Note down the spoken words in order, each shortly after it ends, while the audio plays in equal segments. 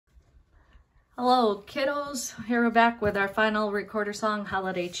Hello kiddos, here we're back with our final recorder song,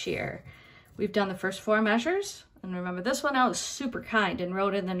 Holiday Cheer. We've done the first 4 measures, and remember this one I was super kind and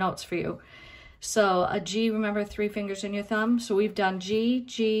wrote in the notes for you. So a G, remember 3 fingers in your thumb? So we've done G,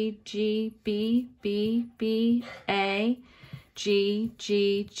 G, G, B, B, B, A, G,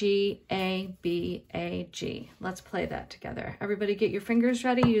 G, G, A, B, A, G. Let's play that together. Everybody get your fingers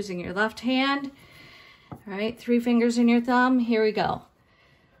ready using your left hand. All right, 3 fingers in your thumb, here we go.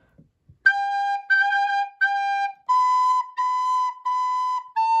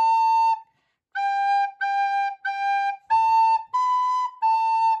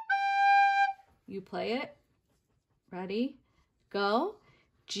 You play it. Ready? Go.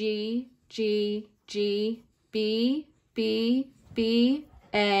 G, G, G, B, B, B,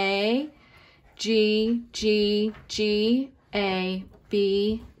 A, G, G, G, A,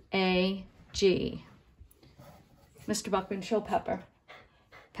 B, A, G. Mr. Buckman, show Pepper.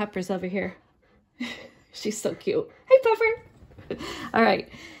 Pepper's over here. She's so cute. Hey, Pepper. All right.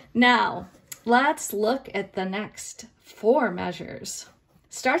 Now, let's look at the next 4 measures.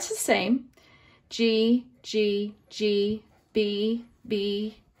 Starts the same. G, G, G, B,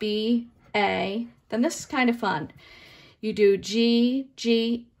 B, B, A. Then this is kind of fun. You do G,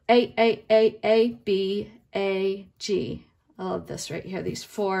 G, A, B, A, G. I love this right here. These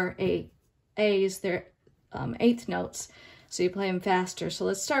 4 A's, they're 8th notes. So you play them faster. So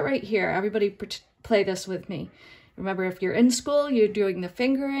let's start right here. Everybody play this with me. Remember, if you're in school, you're doing the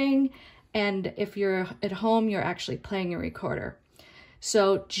fingering. And if you're at home, you're actually playing a recorder.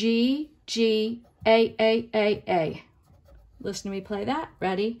 So G, G, A. Listen to me play that.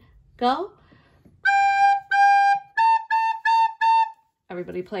 Ready? Go.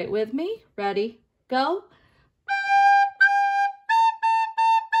 Everybody play it with me. Ready? Go.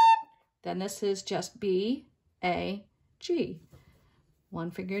 Then this is just B, A, G.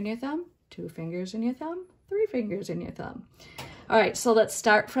 1 finger in your thumb, 2 fingers in your thumb, 3 fingers in your thumb. All right, so let's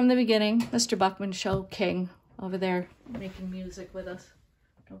start from the beginning. Mr. Buckman, show King over there making music with us.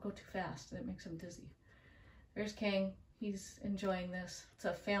 Don't go too fast, it makes him dizzy. There's King, he's enjoying this. It's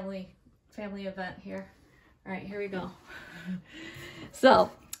a family event here. All right, here we go.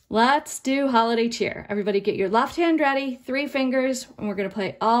 So let's do Holiday Cheer. Everybody get your left hand ready, 3 fingers, and we're gonna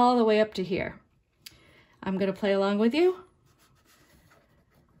play all the way up to here. I'm gonna play along with you.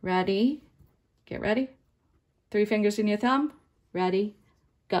 Ready, get ready. 3 fingers in your thumb, ready,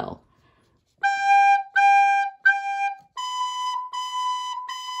 go.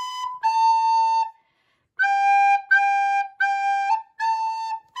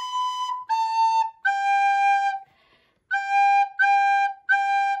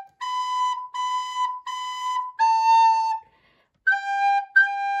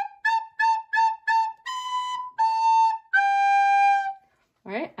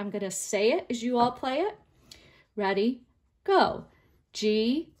 All right, I'm gonna say it as you all play it. Ready, go.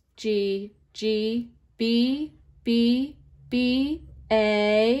 G, G, G, B, B, B,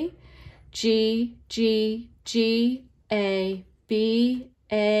 A, G, G, G, A, B,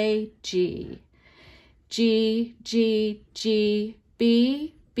 A, G. G, G, G,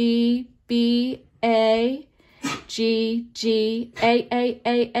 B, B, B, A, G, G,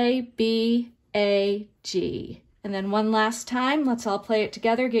 A, B, A, G. And then one last time, let's all play it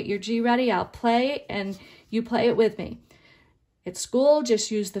together. Get your G ready, I'll play, and you play it with me. At school,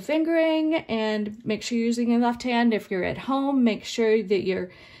 just use the fingering and make sure you're using your left hand. If you're at home, make sure that you're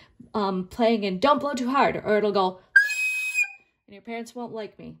playing and don't blow too hard or it'll go and your parents won't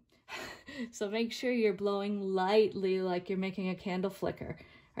like me. So make sure you're blowing lightly like you're making a candle flicker.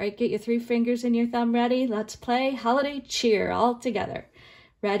 All right, get your 3 fingers in your thumb ready. Let's play Holiday Cheer all together.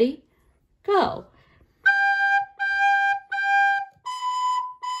 Ready? Go.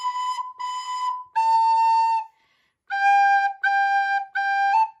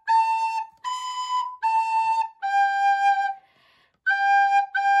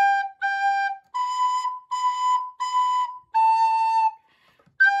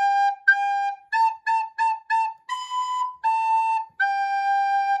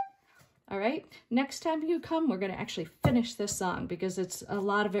 All right, next time you come, we're gonna actually finish this song because it's a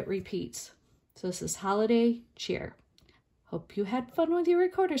lot of it repeats. So this is Holiday Cheer. Hope you had fun with your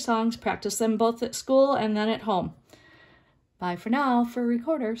recorder songs. Practice them both at school and then at home. Bye for now for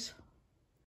recorders.